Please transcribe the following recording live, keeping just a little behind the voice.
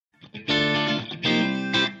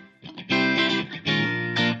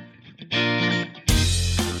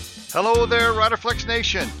Hello there, Riderflex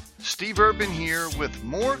Nation. Steve Urban here with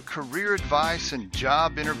more career advice and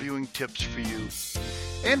job interviewing tips for you.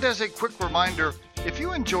 And as a quick reminder, if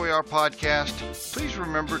you enjoy our podcast, please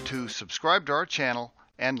remember to subscribe to our channel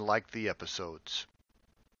and like the episodes.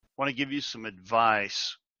 I want to give you some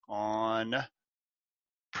advice on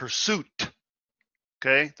pursuit.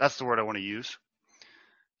 Okay, that's the word I want to use.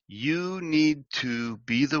 You need to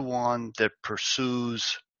be the one that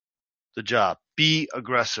pursues the job. Be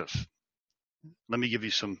aggressive. Let me give you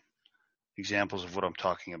some examples of what I'm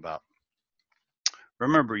talking about.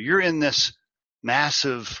 Remember, you're in this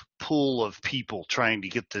massive pool of people trying to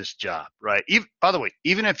get this job, right? By the way,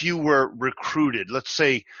 even if you were recruited, let's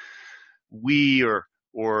say we or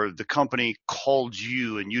the company called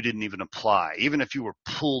you and you didn't even apply, even if you were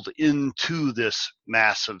pulled into this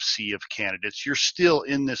massive sea of candidates, you're still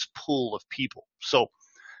in this pool of people. So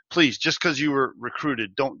please, just because you were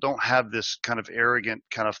recruited, don't have this kind of arrogant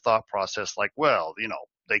kind of thought process like, well,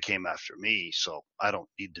 they came after me, so I don't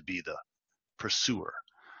need to be the pursuer.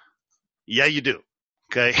 Yeah, you do.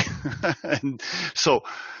 Okay. And so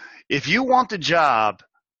if you want the job,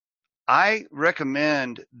 I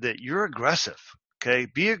recommend that you're aggressive. Okay.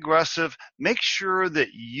 Be aggressive. Make sure that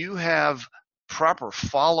you have proper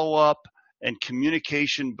follow-up and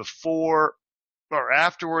communication before or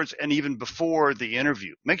afterwards and even before the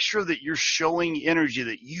interview. Make sure that you're showing energy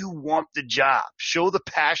that you want the job. Show the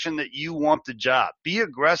passion that you want the job. Be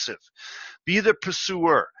aggressive. Be the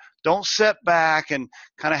pursuer. Don't sit back and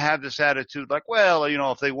kind of have this attitude like, well,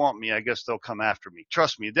 if they want me, I guess they'll come after me.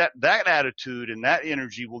 Trust me, that attitude and that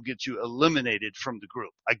energy will get you eliminated from the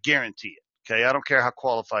group. I guarantee it. Okay. I don't care how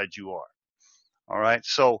qualified you are. All right.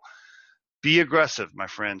 So be aggressive, my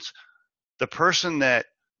friends. The person that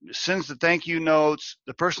sends the thank you notes,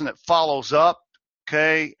 the person that follows up,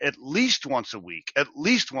 okay, at least once a week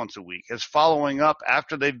is following up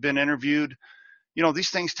after they've been interviewed. These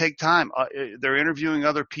things take time. They're interviewing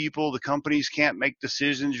other people. The companies can't make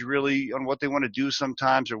decisions really on what they want to do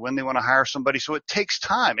sometimes or when they want to hire somebody. So it takes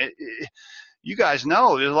time. You guys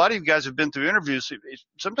know, a lot of you guys have been through interviews.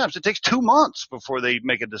 Sometimes it takes 2 months before they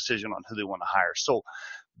make a decision on who they want to hire. So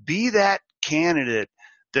be that candidate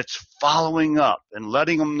that's following up and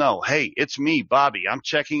letting them know, hey, it's me, Bobby. I'm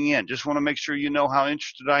checking in. Just want to make sure you know how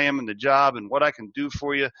interested I am in the job and what I can do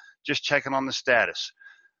for you. Just checking on the status.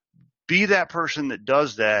 Be that person that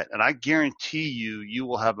does that, and I guarantee you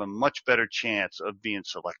will have a much better chance of being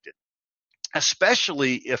selected,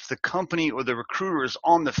 especially if the company or the recruiter is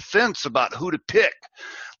on the fence about who to pick.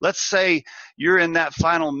 Let's say you're in that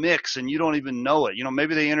final mix and you don't even know it.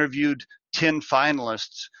 Maybe they interviewed 10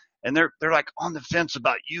 finalists and they're like on the fence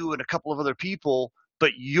about you and a couple of other people,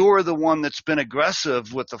 but you're the one that's been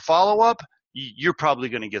aggressive with the follow-up. You're probably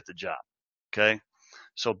going to get the job. Okay.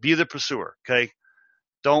 So be the pursuer. Okay.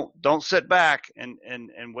 Don't sit back and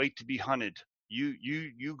wait to be hunted.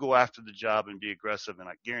 You go after the job and be aggressive, and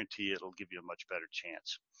I guarantee it'll give you a much better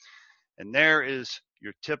chance. And there is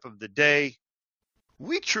your tip of the day.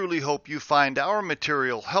 We truly hope you find our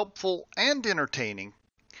material helpful and entertaining.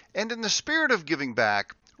 And in the spirit of giving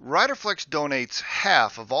back, Riderflex donates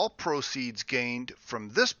half of all proceeds gained from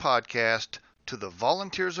this podcast to the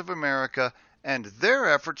Volunteers of America and their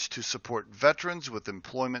efforts to support veterans with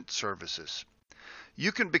employment services.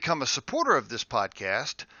 You can become a supporter of this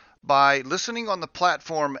podcast by listening on the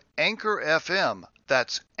platform Anchor FM.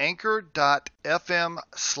 That's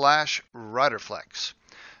anchor.fm/Riderflex.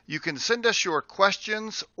 You can send us your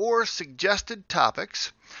questions or suggested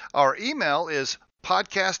topics. Our email is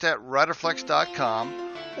podcast@riderflex.com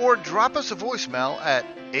or drop us a voicemail at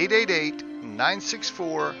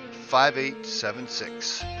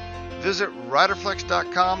 888-964-5876. Visit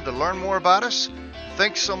riderflex.com to learn more about us.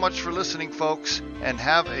 Thanks so much for listening, folks, and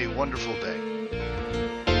have a wonderful day.